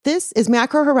This is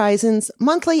Macro Horizons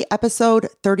monthly episode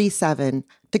 37,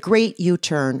 The Great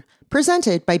U-Turn,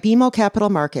 presented by BMO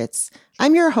Capital Markets.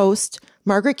 I'm your host,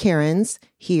 Margaret Kerins,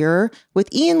 here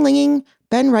with Ian Linging,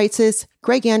 Ben Reitzes,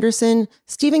 Greg Anderson,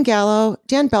 Stephen Gallo,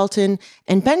 Dan Belton,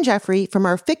 and Ben Jeffrey from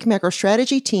our FIC Macro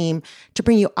Strategy team to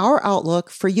bring you our outlook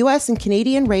for U.S. and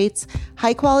Canadian rates,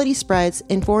 high-quality spreads,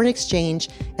 and foreign exchange,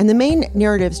 and the main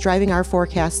narratives driving our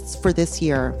forecasts for this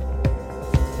year.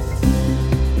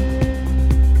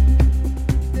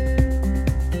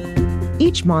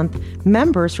 Each month,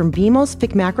 members from BMO's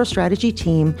FIC Macro Strategy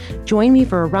team join me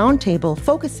for a roundtable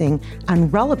focusing on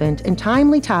relevant and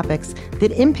timely topics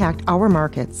that impact our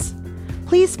markets.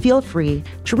 Please feel free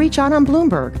to reach out on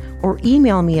Bloomberg or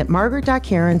email me at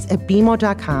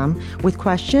margaret.kerins@bmo.com with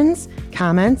questions,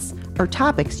 comments, or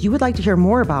topics you would like to hear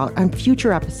more about on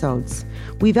future episodes.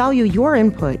 We value your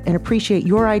input and appreciate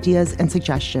your ideas and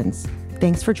suggestions.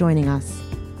 Thanks for joining us.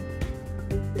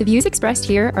 The views expressed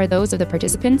here are those of the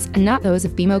participants and not those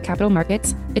of BMO Capital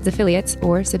Markets, its affiliates,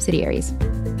 or subsidiaries.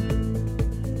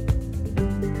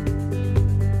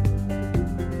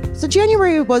 So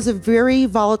January was a very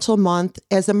volatile month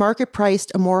as the market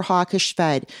priced a more hawkish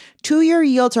Fed. 2-year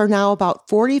yields are now about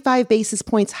 45 basis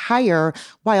points higher,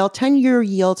 while 10-year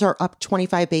yields are up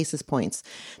 25 basis points.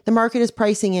 The market is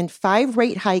pricing in 5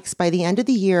 rate hikes by the end of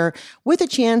the year, with a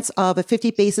chance of a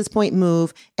 50 basis point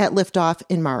move at liftoff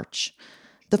in March.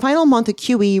 The final month of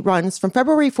QE runs from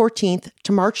February 14th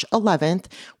to March 11th,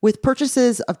 with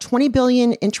purchases of $20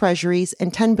 billion in treasuries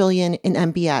and $10 billion in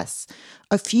MBS.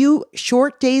 A few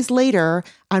short days later,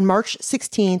 on March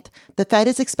 16th, the Fed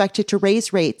is expected to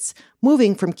raise rates,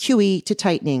 moving from QE to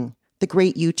tightening, the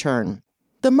Great U-Turn.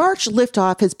 The March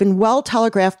liftoff has been well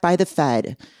telegraphed by the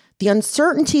Fed. The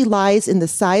uncertainty lies in the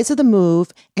size of the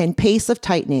move and pace of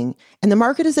tightening, and the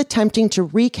market is attempting to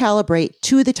recalibrate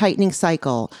to the tightening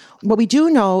cycle. What we do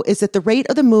know is that the rate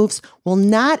of the moves will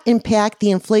not impact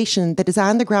the inflation that is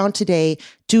on the ground today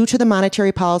due to the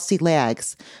monetary policy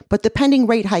lags, but the pending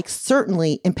rate hikes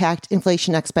certainly impact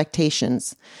inflation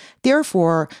expectations.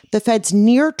 Therefore, the Fed's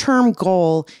near-term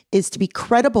goal is to be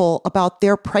credible about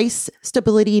their price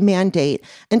stability mandate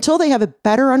until they have a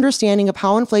better understanding of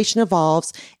how inflation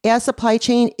evolves as supply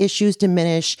chain issues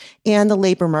diminish and the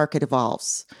labor market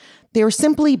evolves. They are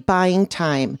simply buying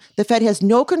time. The Fed has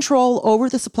no control over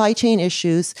the supply chain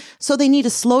issues, so they need to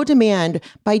slow demand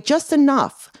by just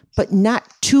enough, but not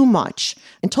too much,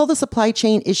 until the supply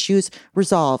chain issues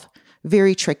resolve.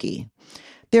 Very tricky.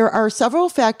 There are several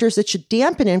factors that should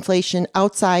dampen inflation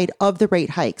outside of the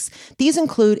rate hikes. These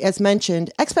include, as mentioned,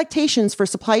 expectations for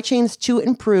supply chains to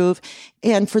improve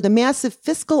and for the massive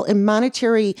fiscal and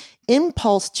monetary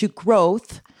impulse to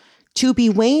growth to be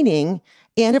waning,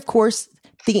 and of course,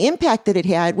 the impact that it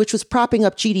had, which was propping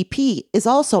up GDP, is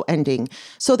also ending.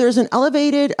 So there's an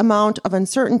elevated amount of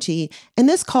uncertainty, and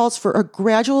this calls for a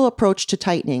gradual approach to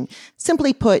tightening.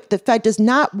 Simply put, the Fed does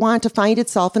not want to find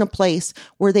itself in a place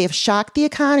where they have shocked the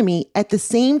economy at the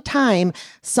same time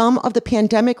some of the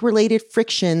pandemic-related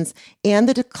frictions and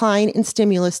the decline in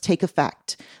stimulus take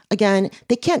effect. Again,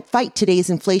 they can't fight today's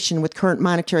inflation with current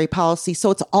monetary policy, so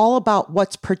it's all about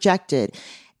what's projected.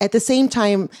 At the same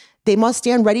time, they must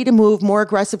stand ready to move more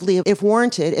aggressively if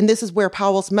warranted, and this is where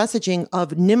Powell's messaging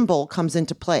of nimble comes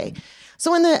into play. So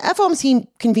when the FOMC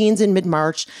convenes in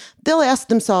mid-March, they'll ask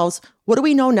themselves, what do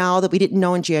we know now that we didn't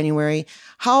know in January?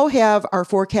 How have our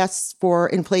forecasts for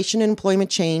inflation and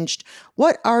employment changed?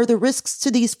 What are the risks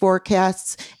to these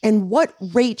forecasts? And what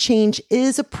rate change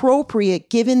is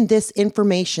appropriate given this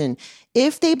information?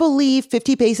 If they believe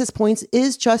 50 basis points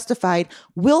is justified,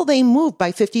 will they move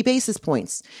by 50 basis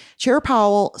points? Chair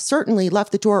Powell certainly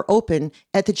left the door open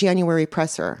at the January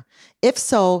presser. If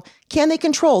so, can they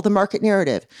control the market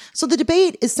narrative? So the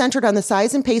debate is centered on the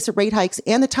size and pace of rate hikes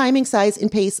and the timing, size,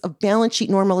 and pace of balance sheet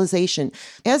normalization.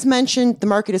 As mentioned, the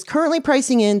market is currently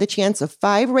pricing in the chance of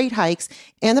 5 rate hikes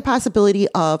and the possibility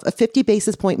of a 50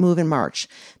 basis point move in March.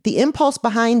 The impulse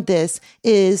behind this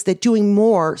is that doing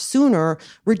more sooner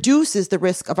reduces the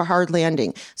risk of a hard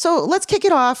landing. So let's kick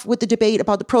it off with the debate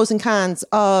about the pros and cons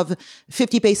of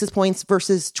 50 basis points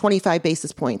versus 25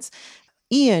 basis points.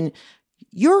 Ian,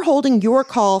 you're holding your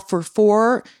call for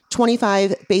 4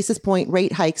 25 basis point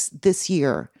rate hikes this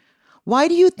year. Why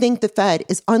do you think the Fed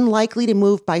is unlikely to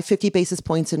move by 50 basis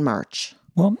points in March?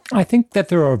 Well, I think that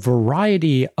there are a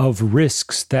variety of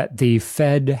risks that the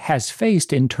Fed has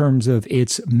faced in terms of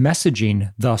its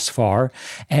messaging thus far.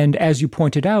 And as you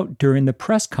pointed out during the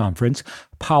press conference,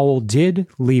 Powell did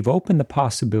leave open the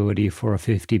possibility for a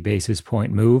 50 basis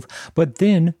point move, but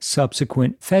then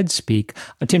subsequent Fed speak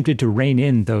attempted to rein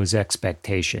in those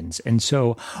expectations. And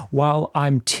so while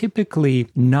I'm typically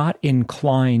not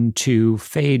inclined to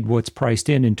fade what's priced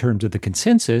in terms of the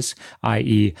consensus,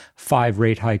 i.e. 5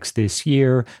 rate hikes this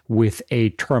year with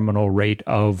a terminal rate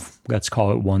of, let's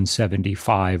call it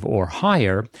 175 or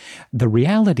higher, the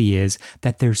reality is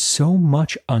that there's so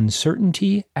much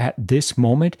uncertainty at this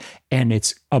moment, and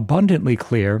it's abundantly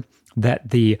clear that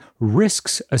the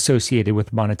risks associated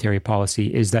with monetary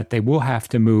policy is that they will have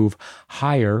to move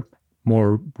higher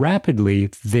more rapidly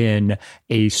than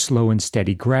a slow and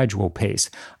steady gradual pace.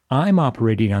 I'm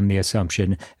operating on the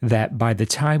assumption that by the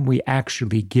time we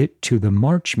actually get to the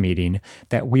March meeting,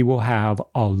 that we will have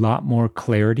a lot more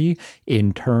clarity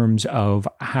in terms of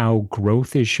how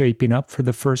growth is shaping up for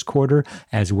the first quarter,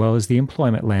 as well as the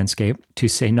employment landscape, to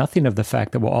say nothing of the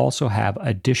fact that we'll also have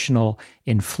additional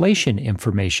inflation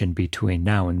information between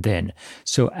now and then.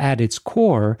 So at its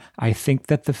core, I think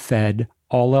that the Fed,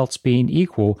 all else being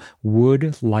equal,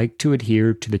 would like to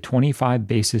adhere to the 25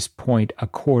 basis point a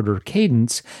quarter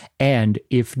cadence, and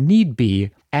if need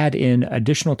be, add in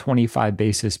additional 25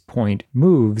 basis point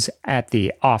moves at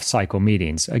the off-cycle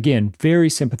meetings. Again, very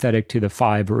sympathetic to the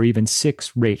 5 or even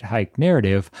 6 rate hike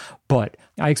narrative, but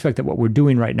I expect that what we're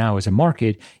doing right now as a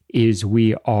market is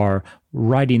we are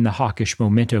riding the hawkish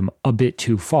momentum a bit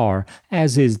too far,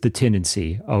 as is the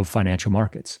tendency of financial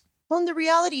markets. Well, and the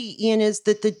reality, Ian, is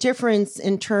that the difference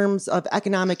in terms of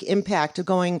economic impact of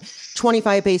going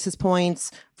 25 basis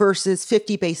points versus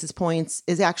 50 basis points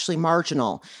is actually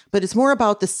marginal. But it's more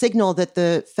about the signal that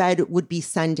the Fed would be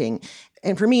sending.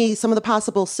 And for me, some of the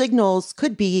possible signals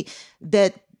could be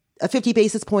that a 50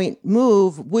 basis point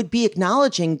move would be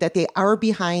acknowledging that they are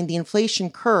behind the inflation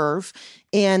curve,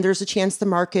 and there's a chance the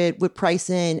market would price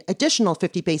in additional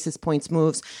 50 basis points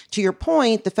moves. To your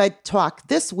point, the Fed talk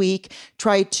this week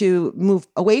tried to move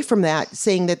away from that,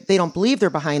 saying that they don't believe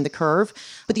they're behind the curve.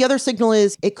 But the other signal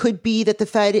is it could be that the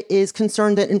Fed is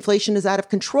concerned that inflation is out of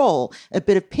control, a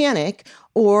bit of panic,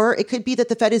 or it could be that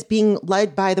the Fed is being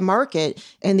led by the market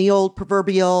and the old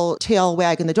proverbial tail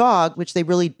wagging the dog, which they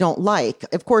really don't like.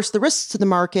 Of course, the risks to the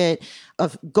market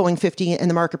of going 50 and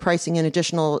the market pricing in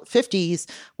additional 50s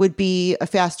would be a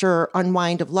faster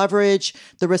unwind of leverage,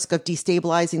 the risk of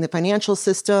destabilizing the financial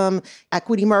system,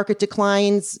 equity market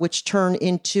declines, which turn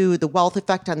into the wealth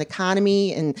effect on the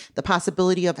economy, and the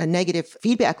possibility of a negative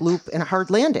feedback loop and a hard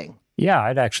landing. Yeah,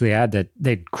 I'd actually add that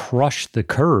they'd crush the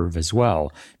curve as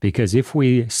well, because if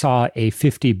we saw a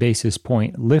 50 basis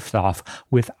point liftoff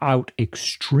without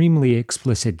extremely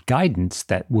explicit guidance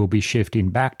that we'll be shifting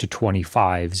back to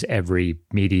 25s every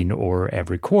meeting or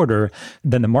every quarter,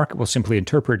 then the market will simply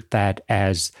interpret that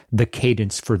as the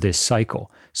cadence for this cycle.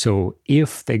 So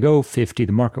if they go 50,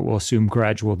 the market will assume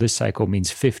gradual. This cycle means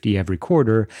 50 every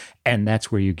quarter, and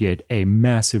that's where you get a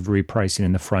massive repricing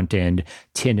in the front end.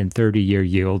 10 and 30-year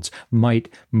yields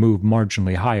might move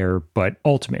marginally higher, but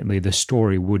ultimately the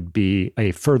story would be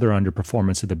a further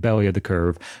underperformance of the belly of the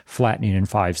curve, flattening in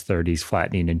 5s, 30s,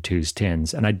 flattening in 2s,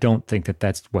 10s. And I don't think that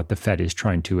that's what the Fed is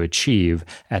trying to achieve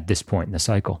at this point in the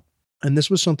cycle. And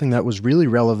this was something that was really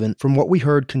relevant from what we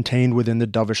heard contained within the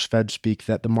dovish Fed speak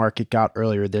that the market got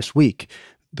earlier this week.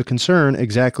 The concern,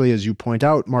 exactly as you point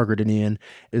out, Margaret and Ian,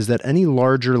 is that any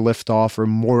larger liftoff or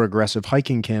more aggressive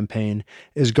hiking campaign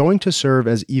is going to serve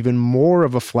as even more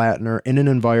of a flattener in an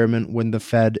environment when the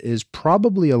Fed is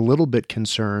probably a little bit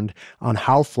concerned on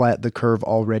how flat the curve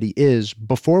already is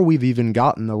before we've even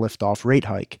gotten the liftoff rate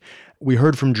hike. We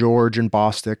heard from George and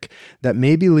Bostic that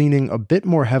maybe leaning a bit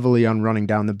more heavily on running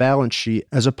down the balance sheet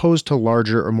as opposed to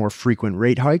larger or more frequent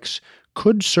rate hikes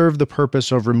could serve the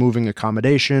purpose of removing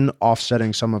accommodation,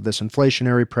 offsetting some of this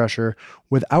inflationary pressure,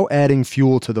 without adding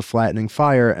fuel to the flattening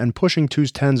fire and pushing 2s,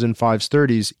 10s, and 5s,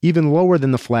 30s even lower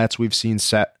than the flats we've seen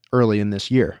set early in this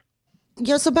year.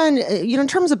 Yeah, so Ben, in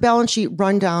terms of balance sheet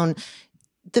rundown,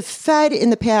 the Fed in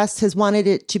the past has wanted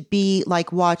it to be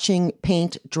like watching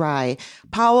paint dry.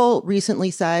 Powell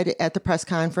recently said at the press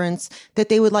conference that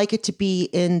they would like it to be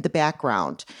in the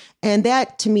background. And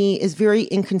that, to me, is very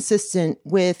inconsistent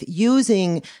with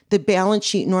using the balance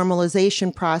sheet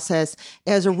normalization process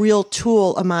as a real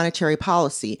tool of monetary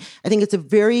policy. I think it's a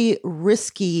very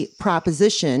risky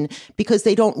proposition because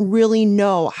they don't really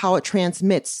know how it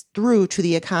transmits through to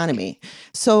the economy.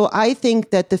 So I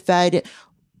think that the Fed,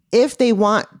 if they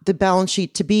want the balance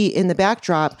sheet to be in the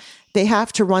backdrop, they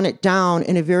have to run it down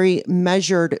in a very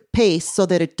measured pace so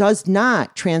that it does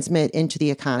not transmit into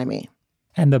the economy.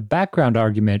 And the background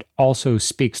argument also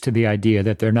speaks to the idea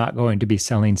that they're not going to be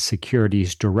selling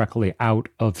securities directly out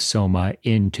of SOMA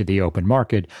into the open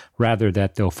market, rather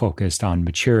that they'll focus on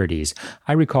maturities.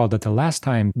 I recall that the last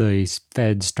time the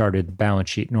Fed started the balance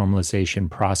sheet normalization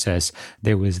process,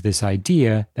 there was this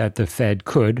idea that the Fed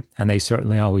could, and they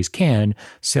certainly always can,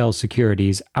 sell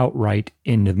securities outright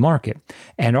into the market.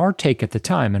 And our take at the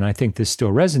time, and I think this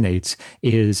still resonates,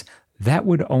 is that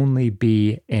would only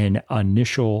be an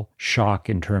initial shock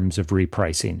in terms of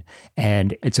repricing.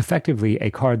 And it's effectively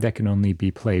a card that can only be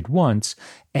played once.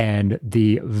 And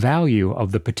the value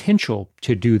of the potential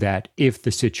to do that if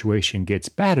the situation gets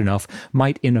bad enough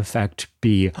might in effect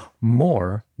be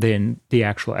more than the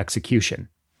actual execution.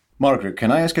 Margaret,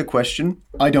 can I ask a question?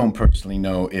 I don't personally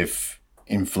know if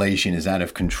inflation is out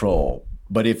of control,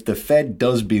 but if the Fed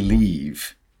does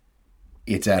believe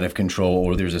it's out of control,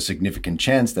 or there's a significant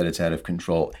chance that it's out of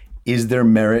control, is there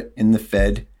merit in the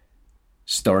Fed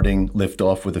starting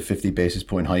liftoff with a 50 basis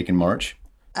point hike in March?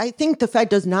 I think the Fed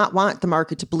does not want the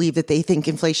market to believe that they think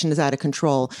inflation is out of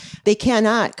control. They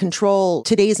cannot control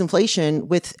today's inflation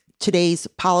with today's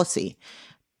policy,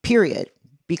 period,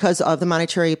 because of the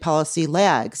monetary policy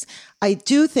lags. I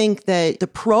do think that the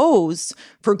pros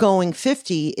for going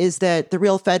 50 is that the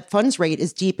real Fed funds rate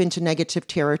is deep into negative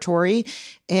territory.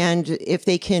 And if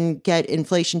they can get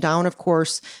inflation down, of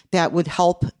course, that would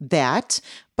help that.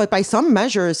 But by some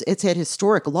measures, it's at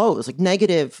historic lows, like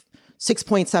negative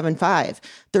 6.75.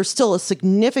 There's still a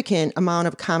significant amount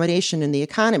of accommodation in the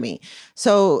economy.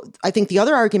 So I think the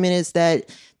other argument is that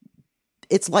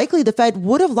it's likely the Fed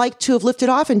would have liked to have lifted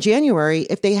off in January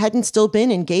if they hadn't still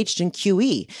been engaged in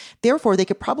QE. Therefore, they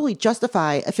could probably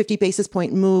justify a 50 basis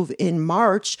point move in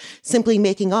March, simply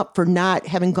making up for not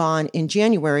having gone in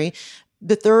January.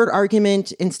 The third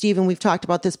argument, and Stephen, we've talked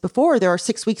about this before, there are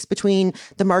 6 weeks between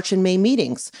the March and May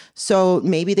meetings. So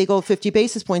maybe they go 50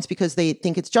 basis points because they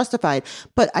think it's justified.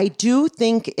 But I do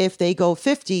think if they go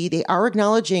 50, they are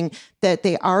acknowledging that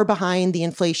they are behind the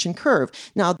inflation curve.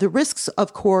 Now, the risks,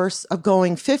 of course, of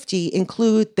going 50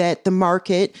 include that the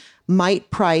market might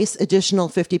price additional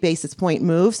 50 basis point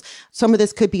moves. Some of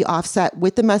this could be offset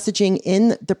with the messaging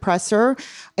in the presser.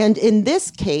 And in this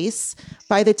case,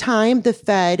 by the time the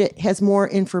Fed has more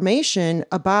information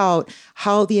about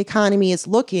how the economy is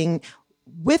looking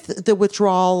with the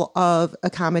withdrawal of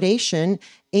accommodation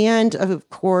and, of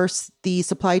course, the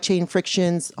supply chain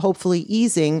frictions hopefully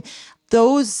easing,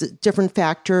 those different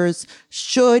factors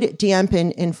should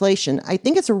dampen inflation. I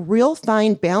think it's a real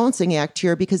fine balancing act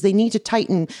here because they need to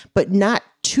tighten, but not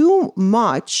too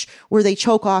much where they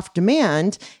choke off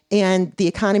demand and the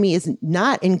economy is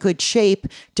not in good shape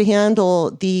to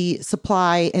handle the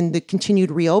supply and the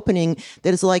continued reopening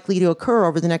that is likely to occur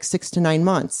over the next 6 to 9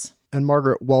 months. And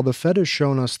Margaret, while the Fed has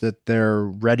shown us that they're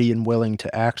ready and willing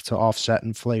to act to offset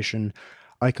inflation,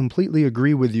 I completely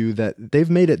agree with you that they've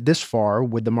made it this far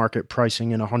with the market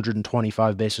pricing in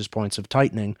 125 basis points of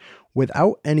tightening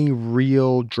without any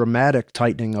real dramatic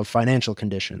tightening of financial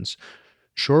conditions.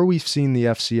 Sure, we've seen the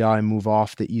FCI move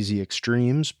off the easy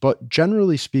extremes, but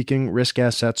generally speaking, risk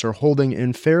assets are holding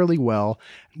in fairly well.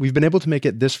 We've been able to make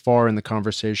it this far in the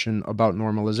conversation about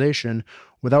normalization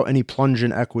without any plunge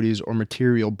in equities or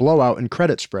material blowout in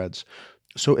credit spreads.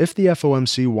 So if the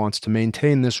FOMC wants to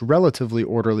maintain this relatively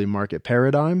orderly market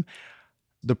paradigm,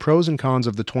 the pros and cons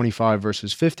of the 25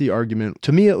 versus 50 argument,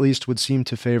 to me at least, would seem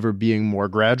to favor being more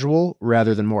gradual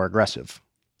rather than more aggressive.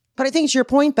 But I think to your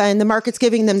point, Ben, the market's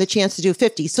giving them the chance to do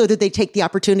 50. So did they take the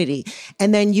opportunity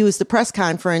and then use the press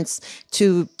conference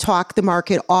to talk the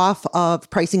market off of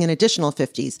pricing an additional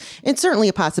 50s? It's certainly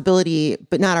a possibility,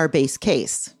 but not our base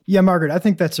case. Yeah, Margaret, I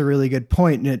think that's a really good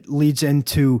point. And it leads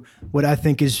into what I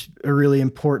think is a really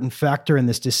important factor in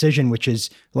this decision, which is,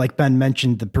 like Ben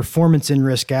mentioned, the performance in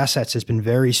risk assets has been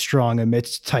very strong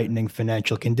amidst tightening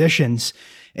financial conditions.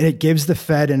 And it gives the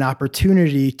Fed an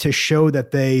opportunity to show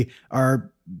that they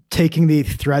are taking the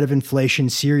threat of inflation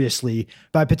seriously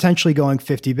by potentially going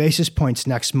 50 basis points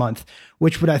next month,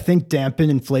 which would, I think, dampen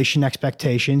inflation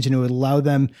expectations, and it would allow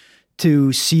them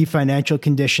to see financial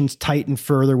conditions tighten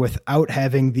further without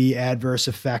having the adverse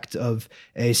effect of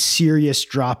a serious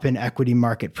drop in equity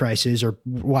market prices or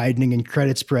widening in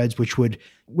credit spreads, which would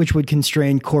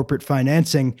constrain corporate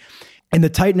financing. And the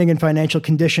tightening in financial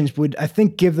conditions would, I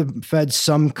think, give the Fed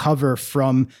some cover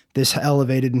from this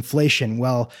elevated inflation.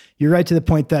 Well, you're right to the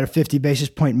point that a 50 basis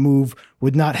point move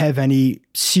would not have any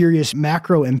serious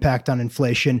macro impact on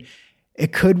inflation.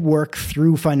 It could work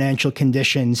through financial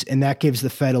conditions, and that gives the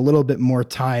Fed a little bit more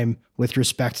time with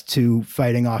respect to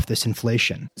fighting off this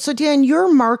inflation. So, Dan,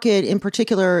 your market in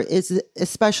particular is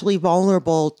especially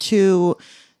vulnerable to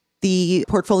the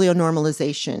portfolio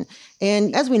normalization.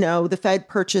 And as we know, the Fed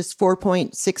purchased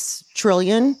 $4.6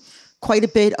 trillion, quite a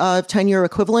bit of 10-year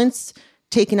equivalents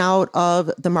taken out of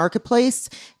the marketplace.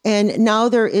 And now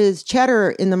there is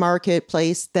chatter in the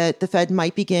marketplace that the Fed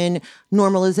might begin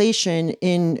normalization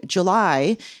in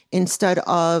July instead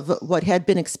of what had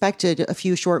been expected a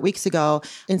few short weeks ago,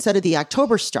 instead of the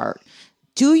October start.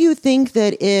 Do you think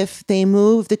that if they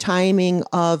move the timing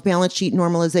of balance sheet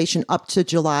normalization up to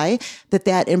July,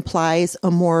 that implies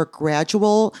a more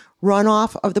gradual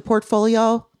runoff of the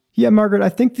portfolio? Yeah, Margaret, I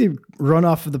think the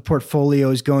runoff of the portfolio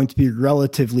is going to be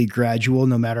relatively gradual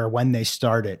no matter when they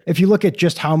start it. If you look at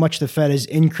just how much the Fed has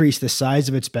increased the size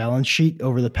of its balance sheet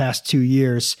over the past 2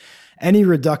 years, any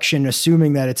reduction,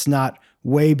 assuming that it's not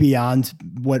way beyond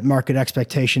what market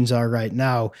expectations are right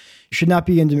now, should not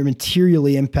begin to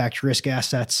materially impact risk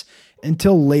assets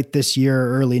until late this year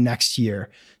or early next year.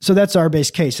 So that's our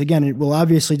base case. Again, it will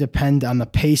obviously depend on the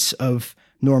pace of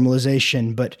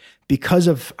normalization, but because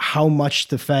of how much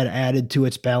the Fed added to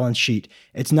its balance sheet,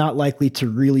 it's not likely to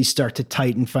really start to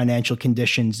tighten financial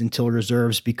conditions until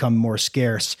reserves become more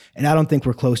scarce. And I don't think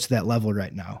we're close to that level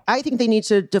right now. I think they need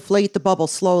to deflate the bubble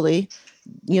slowly.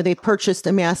 They purchased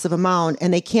a massive amount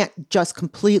and they can't just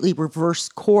completely reverse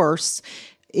course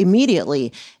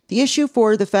immediately. The issue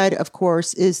for the Fed, of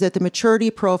course, is that the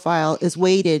maturity profile is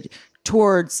weighted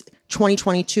towards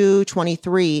 2022,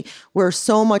 23, where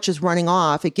so much is running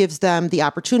off. It gives them the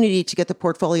opportunity to get the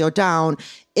portfolio down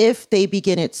if they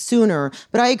begin it sooner.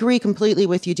 But I agree completely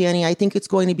with you, Danny. I think it's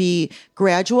going to be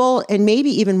gradual and maybe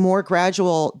even more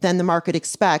gradual than the market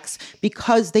expects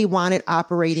because they want it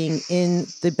operating in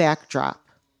the backdrop.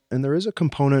 And there is a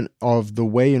component of the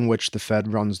way in which the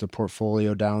Fed runs the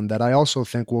portfolio down that I also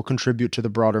think will contribute to the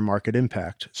broader market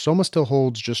impact. Soma still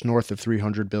holds just north of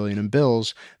 $300 billion in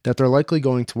bills that they're likely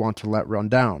going to want to let run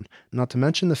down, not to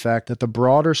mention the fact that the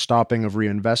broader stopping of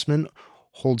reinvestment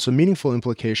holds some meaningful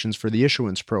implications for the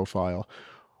issuance profile.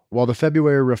 While the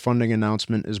February refunding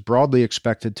announcement is broadly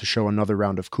expected to show another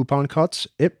round of coupon cuts,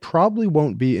 it probably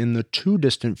won't be in the too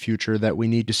distant future that we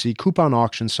need to see coupon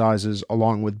auction sizes,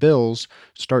 along with bills,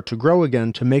 start to grow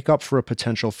again to make up for a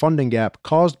potential funding gap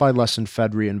caused by lessened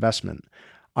Fed reinvestment.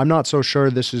 I'm not so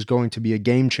sure this is going to be a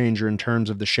game changer in terms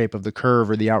of the shape of the curve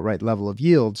or the outright level of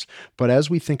yields, but as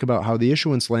we think about how the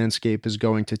issuance landscape is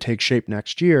going to take shape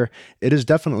next year, it is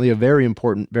definitely a very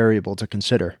important variable to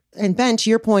consider. And Ben, to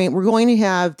your point, we're going to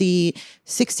have the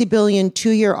 $60 billion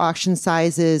 2-year auction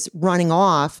sizes running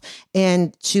off,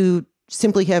 and to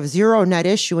simply have zero net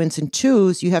issuance in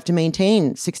twos, you have to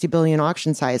maintain 60 billion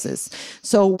auction sizes.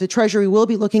 So the Treasury will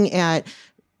be looking at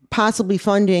possibly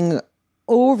funding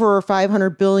over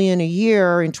 $500 billion a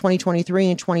year in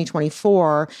 2023 and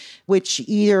 2024, which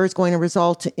either is going to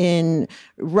result in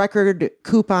record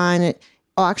coupon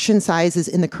auction sizes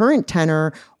in the current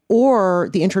tenor or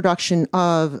the introduction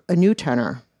of a new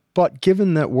tenor. But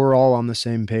given that we're all on the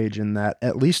same page in that,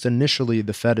 at least initially,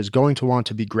 the Fed is going to want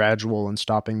to be gradual in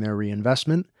stopping their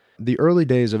reinvestment, the early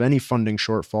days of any funding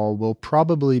shortfall will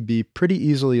probably be pretty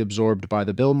easily absorbed by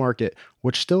the bill market,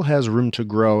 which still has room to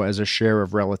grow as a share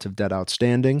of relative debt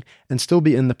outstanding and still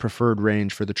be in the preferred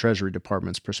range for the Treasury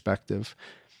Department's perspective.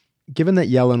 Given that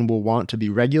Yellen will want to be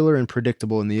regular and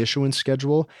predictable in the issuance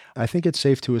schedule, I think it's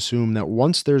safe to assume that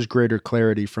once there's greater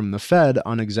clarity from the Fed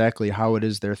on exactly how it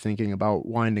is they're thinking about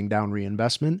winding down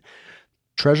reinvestment,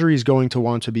 Treasury is going to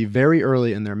want to be very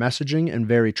early in their messaging and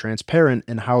very transparent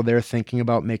in how they're thinking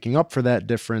about making up for that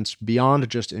difference beyond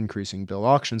just increasing bill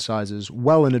auction sizes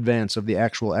well in advance of the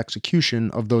actual execution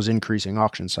of those increasing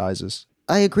auction sizes.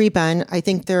 I agree, Ben. I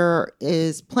think there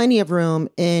is plenty of room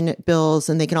in bills,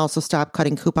 and they can also stop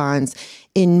cutting coupons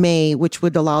in May, which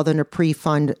would allow them to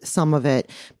pre-fund some of it,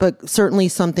 but certainly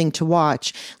something to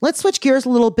watch. Let's switch gears a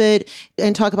little bit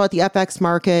and talk about the FX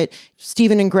market.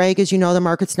 Stephen and Greg, as you know, the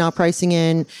market's now pricing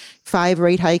in 5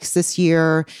 rate hikes this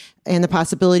year and the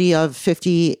possibility of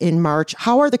 50 in March.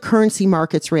 How are the currency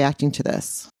markets reacting to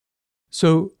this?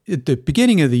 So at the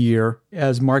beginning of the year,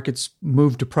 as markets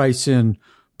moved to price in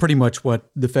pretty much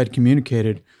what the Fed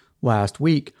communicated last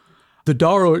week, the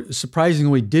dollar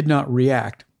surprisingly did not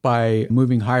react by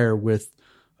moving higher with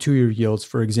 2-year yields,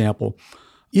 for example.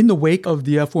 In the wake of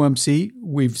the FOMC,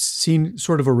 we've seen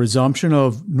sort of a resumption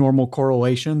of normal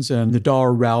correlations and the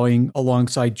dollar rallying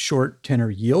alongside short tenor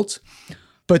yields.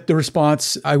 But the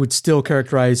response I would still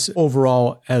characterize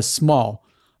overall as small.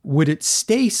 Would it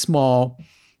stay small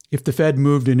if the Fed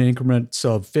moved in increments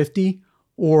of 50?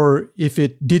 Or if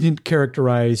it didn't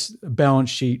characterize balance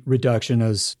sheet reduction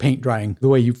as paint drying, the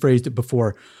way you phrased it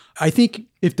before? I think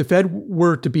if the Fed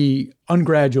were to be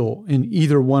ungradual in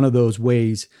either one of those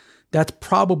ways, that's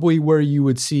probably where you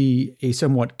would see a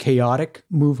somewhat chaotic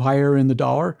move higher in the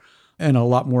dollar and a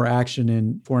lot more action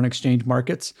in foreign exchange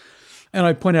markets. And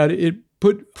I point out it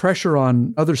put pressure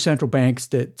on other central banks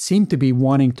that seem to be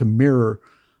wanting to mirror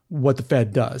what the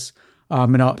Fed does.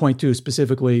 And I'll point to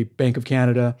specifically Bank of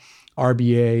Canada,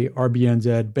 RBA,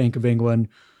 RBNZ, Bank of England,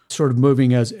 sort of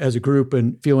moving as a group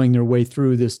and feeling their way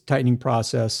through this tightening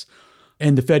process.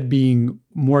 And the Fed being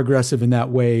more aggressive in that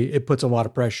way, it puts a lot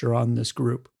of pressure on this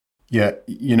group. Yeah,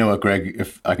 you know what, Greg,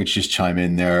 if I could just chime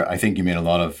in there, I think you made a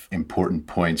lot of important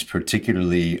points,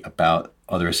 particularly about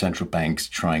other central banks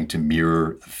trying to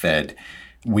mirror the Fed.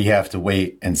 We have to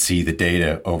wait and see the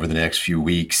data over the next few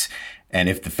weeks. And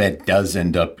if the Fed does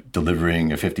end up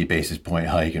delivering a 50 basis point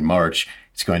hike in March,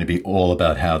 it's going to be all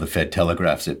about how the Fed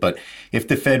telegraphs it. But if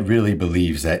the Fed really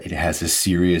believes that it has a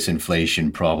serious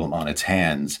inflation problem on its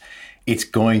hands, it's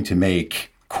going to make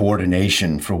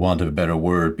coordination, for want of a better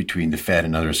word, between the Fed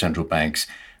and other central banks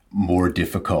more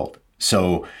difficult.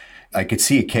 So I could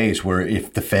see a case where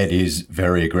if the Fed is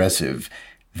very aggressive,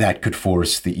 that could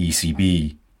force the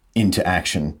ECB into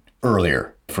action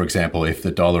earlier. For example, if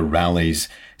the dollar rallies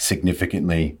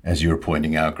significantly, as you were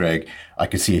pointing out, Greg, I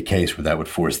could see a case where that would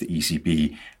force the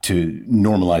ECB to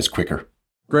normalize quicker.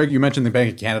 Greg, you mentioned the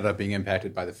Bank of Canada being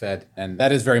impacted by the Fed, and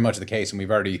that is very much the case. And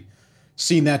we've already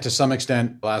seen that to some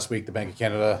extent. Last week, the Bank of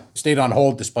Canada stayed on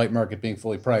hold despite market being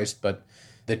fully priced. But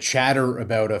the chatter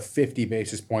about a 50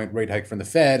 basis point rate hike from the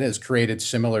Fed has created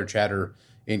similar chatter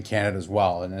in Canada as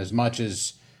well. And as much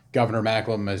as Governor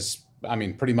Macklem has,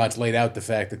 pretty much laid out the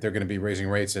fact that they're going to be raising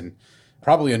rates in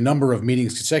probably a number of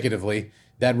meetings consecutively,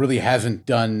 that really hasn't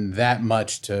done that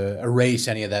much to erase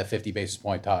any of that 50 basis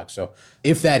point talk. So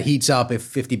if that heats up, if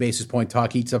 50 basis point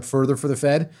talk heats up further for the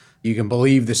Fed, you can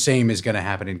believe the same is going to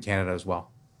happen in Canada as well.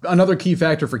 Another key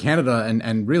factor for Canada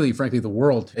and really, frankly, the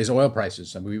world is oil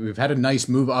prices. We've had a nice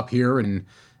move up here, and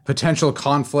potential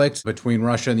conflict between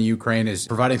Russia and the Ukraine is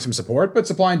providing some support, but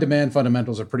supply and demand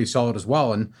fundamentals are pretty solid as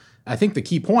well. And I think the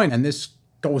key point, and this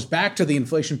goes back to the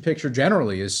inflation picture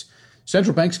generally, is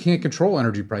central banks can't control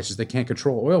energy prices. They can't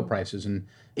control oil prices. And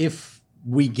if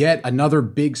we get another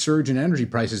big surge in energy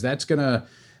prices, that's going to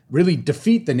really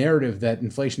defeat the narrative that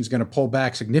inflation is going to pull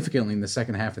back significantly in the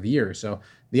second half of the year. So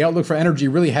the outlook for energy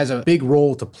really has a big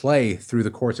role to play through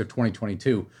the course of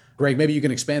 2022. Greg, maybe you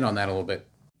can expand on that a little bit.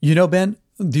 You know, Ben,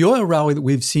 the oil rally that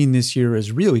we've seen this year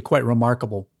is really quite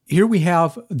remarkable. Here we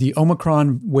have the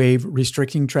Omicron wave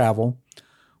restricting travel.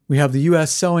 We have the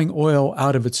U.S. selling oil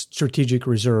out of its strategic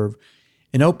reserve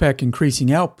and OPEC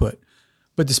increasing output.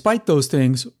 But despite those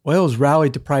things, oil has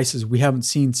rallied to prices we haven't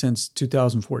seen since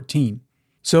 2014.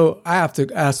 So I have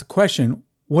to ask the question,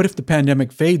 what if the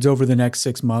pandemic fades over the next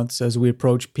 6 months as we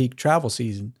approach peak travel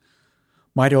season?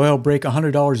 Might oil break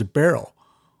 $100 a barrel,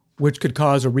 which could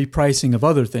cause a repricing of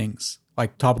other things,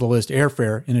 like top-of-the-list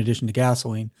airfare in addition to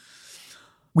gasoline?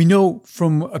 We know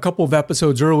from a couple of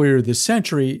episodes earlier this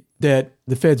century that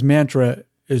the Fed's mantra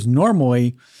is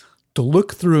normally to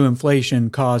look through inflation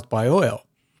caused by oil.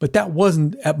 But that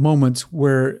wasn't at moments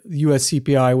where the U.S.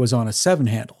 CPI was on a 7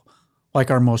 handle, like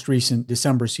our most recent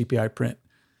December CPI print.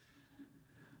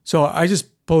 So I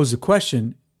just pose the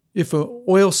question, if an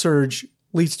oil surge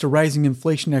leads to rising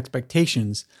inflation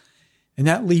expectations, and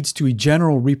that leads to a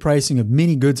general repricing of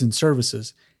many goods and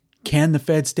services, can the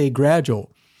Fed stay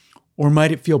gradual? Or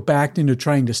might it feel backed into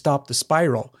trying to stop the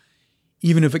spiral,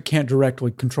 even if it can't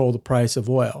directly control the price of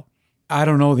oil? I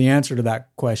don't know the answer to that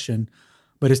question,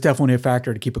 but it's definitely a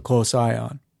factor to keep a close eye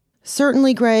on.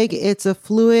 Certainly, Greg, it's a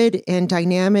fluid and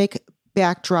dynamic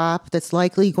backdrop that's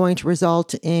likely going to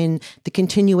result in the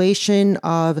continuation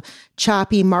of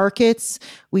choppy markets.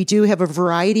 We do have a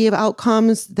variety of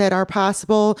outcomes that are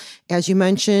possible. As you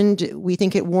mentioned, we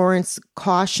think it warrants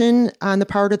caution on the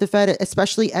part of the Fed,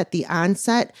 especially at the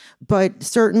onset, but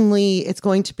certainly it's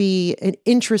going to be an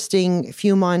interesting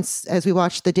few months as we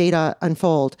watch the data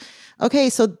unfold. Okay,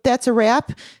 so that's a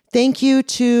wrap. Thank you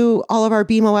to all of our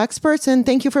BMO experts, and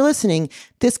thank you for listening.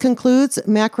 This concludes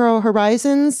Macro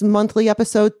Horizons monthly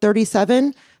episode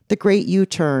 37, The Great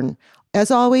U-Turn. As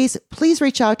always, please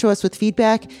reach out to us with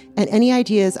feedback and any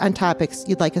ideas on topics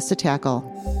you'd like us to tackle.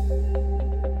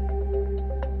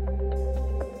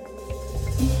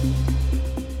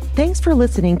 Thanks for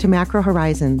listening to Macro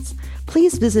Horizons.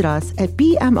 Please visit us at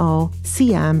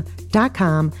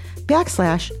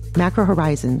bmocm.com/Macro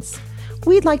Horizons.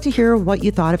 We'd like to hear what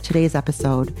you thought of today's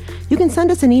episode. You can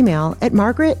send us an email at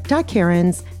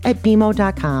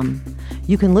margaret.cairns@bmo.com.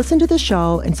 You can listen to the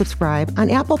show and subscribe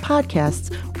on Apple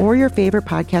Podcasts or your favorite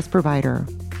podcast provider.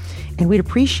 And we'd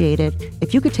appreciate it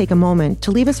if you could take a moment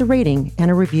to leave us a rating and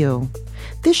a review.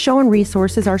 This show and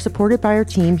resources are supported by our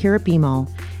team here at BMO,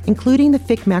 including the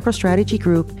FIC Macro Strategy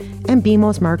Group and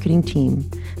BMO's marketing team.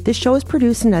 This show is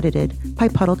produced and edited by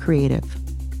Puddle Creative.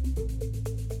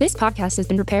 This podcast has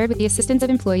been prepared with the assistance of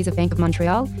employees of Bank of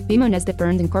Montreal, BMO Nesbitt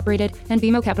Burns Incorporated, and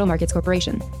BMO Capital Markets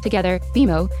Corporation. Together,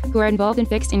 BMO, who are involved in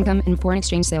fixed income and foreign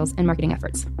exchange sales and marketing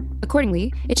efforts.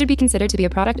 Accordingly, it should be considered to be a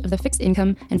product of the fixed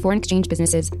income and foreign exchange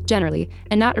businesses generally,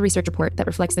 and not a research report that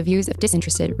reflects the views of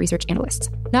disinterested research analysts.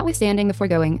 Notwithstanding the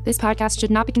foregoing, this podcast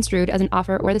should not be construed as an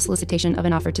offer or the solicitation of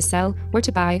an offer to sell or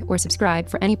to buy or subscribe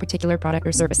for any particular product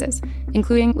or services,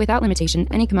 including, without limitation,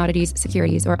 any commodities,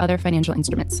 securities, or other financial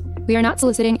instruments. We are not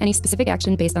soliciting any specific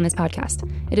action based on this podcast.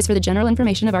 It is for the general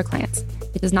information of our clients.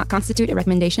 It does not constitute a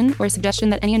recommendation or a suggestion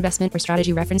that any investment or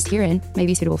strategy referenced herein may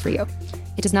be suitable for you.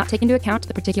 It does not take into account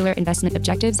the particular investment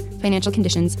objectives, financial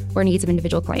conditions, or needs of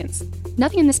individual clients.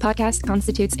 Nothing in this podcast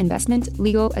constitutes investment,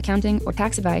 legal, accounting, or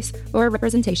tax advice, or a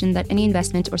representation that any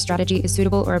investment or strategy is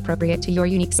suitable or appropriate to your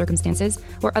unique circumstances,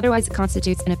 or otherwise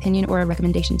constitutes an opinion or a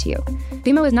recommendation to you.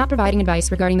 BMO is not providing advice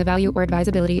regarding the value or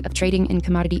advisability of trading in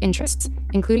commodity interests,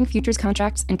 including futures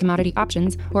contracts and commodity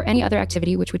options, or any other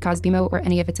activity which would cause BMO or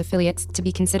any of its affiliates to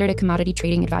be considered a commodity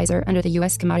trading advisor under the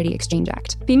U.S. Commodity Exchange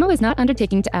Act. BMO is not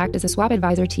undertaking to act as a swap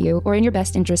advisor to you or in your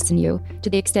best interests in you, to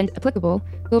the extent applicable,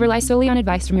 will rely solely on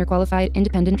advice from your qualified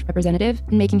independent representative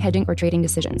in making hedging or trading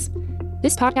decisions.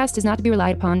 This podcast is not to be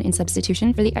relied upon in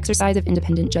substitution for the exercise of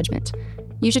independent judgment.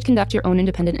 You should conduct your own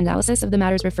independent analysis of the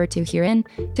matters referred to herein,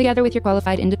 together with your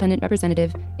qualified independent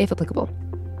representative, if applicable.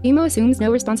 BMO assumes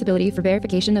no responsibility for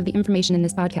verification of the information in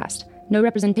this podcast. No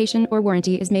representation or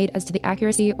warranty is made as to the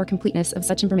accuracy or completeness of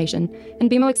such information, and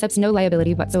BMO accepts no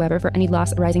liability whatsoever for any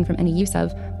loss arising from any use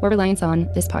of or reliance on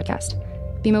this podcast.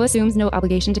 BMO assumes no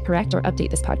obligation to correct or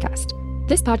update this podcast.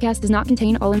 This podcast does not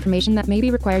contain all information that may be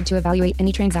required to evaluate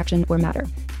any transaction or matter,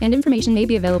 and information may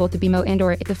be available to BMO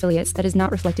and/or its affiliates that is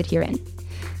not reflected herein.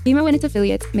 BMO and its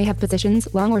affiliates may have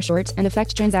positions, long or short, and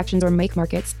affect transactions or make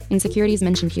markets in securities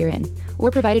mentioned herein, or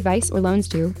provide advice or loans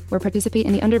to, or participate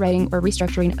in the underwriting or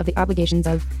restructuring of the obligations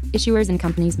of issuers and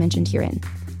companies mentioned herein.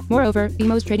 Moreover,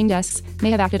 BMO's trading desks may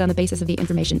have acted on the basis of the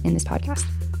information in this podcast.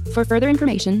 For further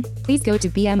information, please go to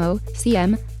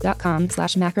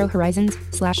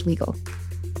bmocm.com/macrohorizons/legal.